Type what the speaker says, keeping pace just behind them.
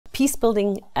peace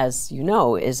building, as you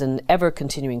know, is an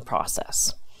ever-continuing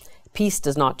process. Peace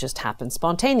does not just happen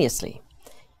spontaneously,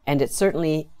 and it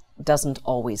certainly doesn't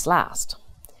always last,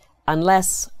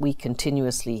 unless we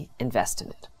continuously invest in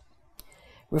it.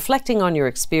 Reflecting on your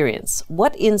experience,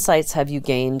 what insights have you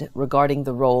gained regarding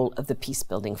the role of the Peace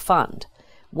Building Fund?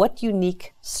 What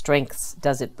unique strengths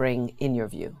does it bring in your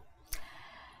view?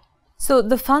 So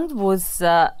the fund was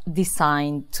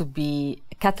designed to be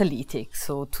catalytic,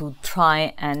 so to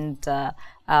try and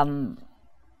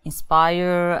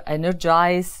inspire,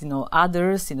 energize,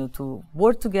 others, to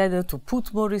work together, to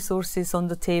put more resources on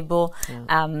the table,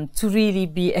 to really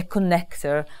be a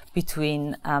connector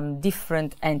between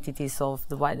different entities of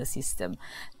the wider system.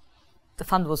 The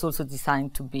fund was also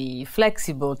designed to be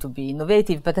flexible, to be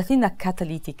innovative, but I think that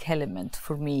catalytic element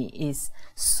for me is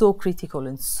so critical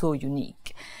and so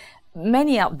unique.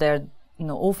 Many out there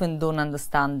often don't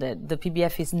understand that the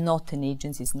PBF is not an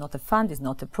agency, it's not a fund, it's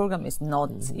not a program, it's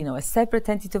not a separate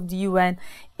entity of the UN.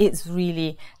 It's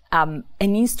really an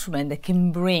instrument that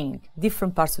can bring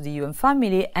different parts of the UN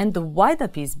family and the wider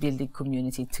peace building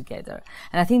community together.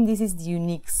 And I think this is the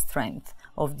unique strength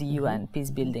of the UN Peace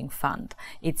Building Fund.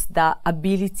 It's the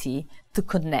ability to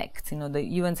connect. The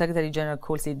UN Secretary General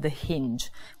calls it the hinge.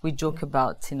 We joke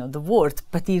about, the word,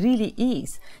 but it really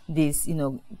is this,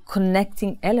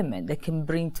 connecting element that can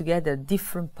bring together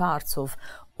different parts of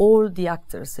all the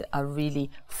actors that are really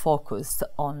focused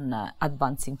on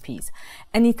advancing peace.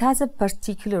 And it has a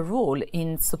particular role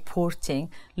in supporting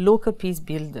local peace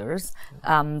builders,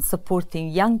 supporting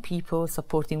young people,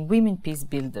 supporting women peace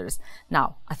builders.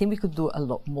 Now, I think we could do a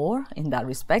lot more in that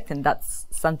respect, and that's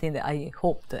something that I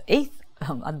hope the 8th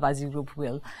advisory group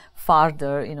will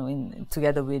further,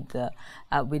 together with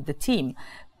the team.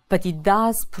 But it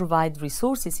does provide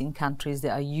resources in countries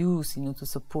that are used, to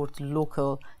support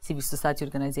local civil society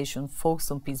organizations focused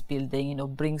on peace building,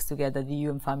 brings together the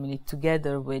UN family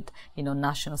together with,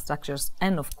 national structures,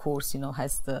 and of course,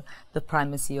 has the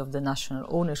primacy of the national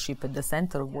ownership at the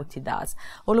center of what it does.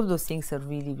 All of those things are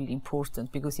really, really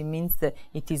important because it means that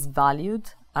it is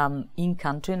valued in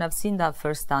country, and I've seen that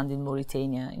firsthand in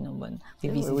Mauritania. When we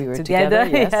visited we were together.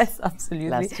 Yes. Yes,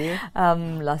 absolutely.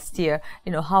 Last year,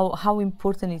 how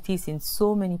important it is in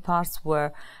so many parts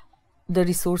where the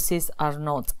resources are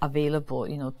not available,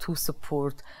 to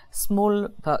support small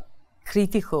but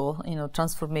critical,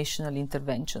 transformational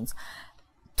interventions.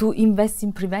 To invest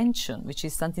in prevention, which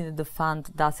is something that the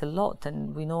fund does a lot,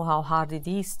 and we know how hard it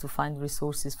is to find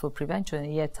resources for prevention,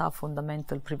 and yet how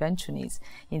fundamental prevention is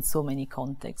in so many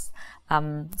contexts.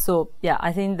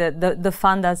 I think that the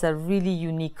fund has a really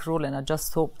unique role, and I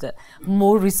just hope that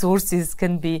more resources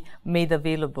can be made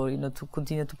available, to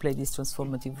continue to play this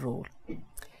transformative role.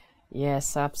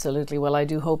 Yes, absolutely. Well, I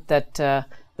do hope that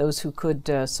those who could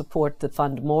support the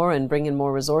fund more and bring in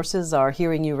more resources are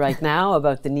hearing you right now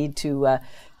about the need to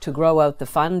grow out the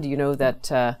fund. You know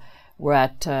that we're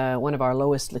at one of our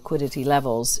lowest liquidity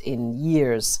levels in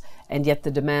years, and yet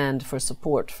the demand for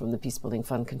support from the Peace Building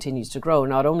Fund continues to grow,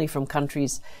 not only from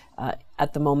countries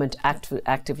at the moment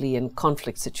actively in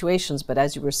conflict situations, but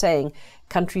as you were saying,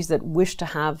 countries that wish to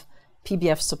have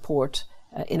PBF support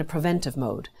in a preventive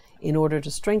mode, in order to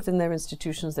strengthen their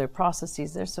institutions, their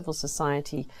processes, their civil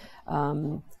society,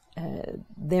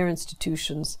 their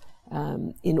institutions,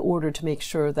 in order to make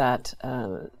sure that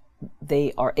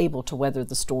they are able to weather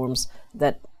the storms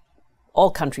that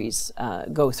all countries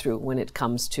go through when it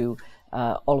comes to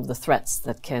all of the threats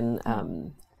that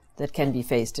can be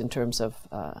faced in terms of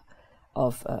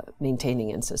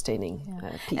maintaining and sustaining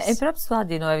peace. And perhaps to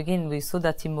add, again, we saw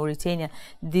that in Mauritania,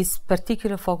 this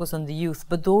particular focus on the youth,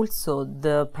 but also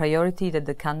the priority that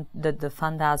the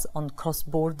fund has on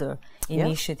cross-border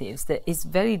initiatives. That is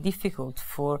very difficult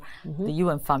for the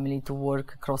UN family to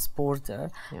work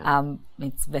cross-border.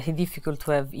 It's very difficult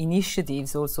to have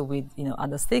initiatives also with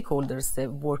other stakeholders that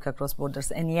work across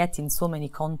borders, and yet in so many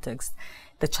contexts,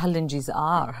 the challenges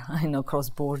are,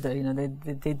 cross-border.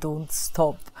 They don't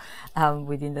stop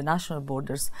within the national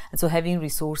borders, and so having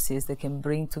resources that can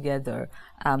bring together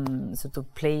sort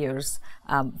of players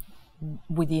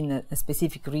within a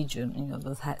specific region,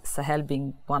 the Sahel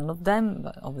being one of them,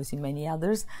 but obviously many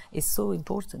others, is so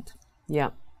important. Yeah.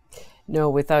 No,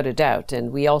 without a doubt.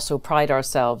 And we also pride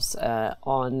ourselves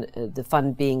on the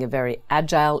fund being a very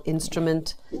agile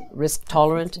instrument, risk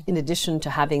tolerant, in addition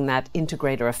to having that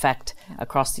integrator effect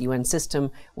across the UN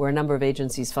system, where a number of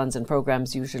agencies, funds and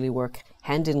programs usually work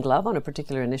hand in glove on a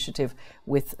particular initiative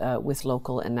with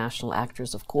local and national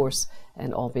actors, of course,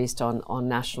 and all based on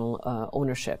national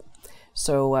ownership.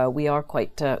 So we are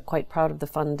quite proud of the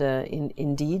fund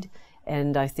indeed.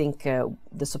 And I think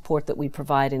the support that we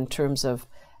provide in terms of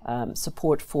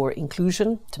support for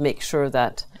inclusion to make sure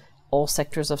that all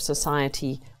sectors of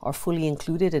society are fully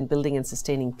included in building and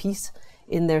sustaining peace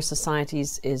in their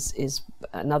societies is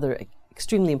another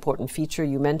extremely important feature.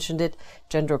 You mentioned it,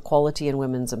 gender equality and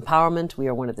women's empowerment. We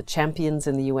are one of the champions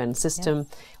in the UN system,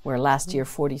 where last year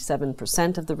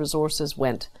 47% of the resources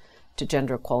went to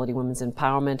gender equality, women's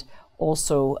empowerment.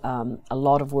 Also, a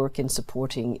lot of work in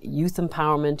supporting youth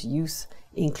empowerment, youth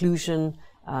inclusion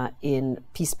in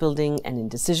peace building and in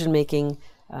decision making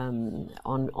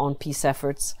on peace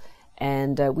efforts.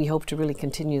 And we hope to really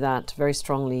continue that very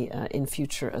strongly in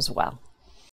future as well.